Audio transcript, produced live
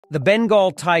The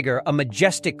Bengal tiger, a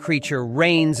majestic creature,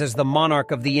 reigns as the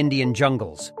monarch of the Indian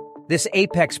jungles. This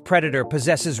apex predator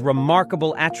possesses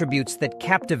remarkable attributes that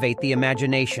captivate the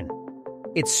imagination.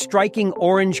 Its striking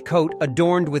orange coat,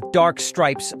 adorned with dark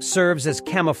stripes, serves as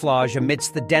camouflage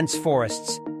amidst the dense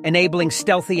forests, enabling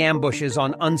stealthy ambushes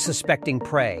on unsuspecting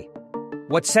prey.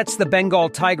 What sets the Bengal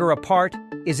tiger apart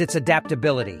is its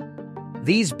adaptability.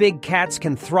 These big cats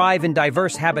can thrive in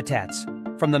diverse habitats,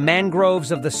 from the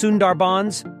mangroves of the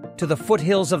Sundarbans to the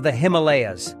foothills of the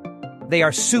Himalayas. They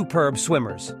are superb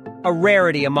swimmers, a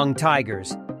rarity among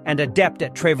tigers, and adept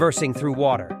at traversing through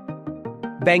water.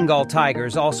 Bengal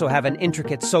tigers also have an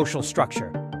intricate social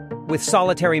structure, with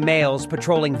solitary males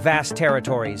patrolling vast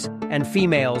territories and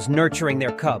females nurturing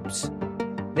their cubs.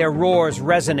 Their roars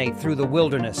resonate through the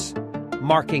wilderness,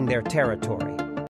 marking their territory.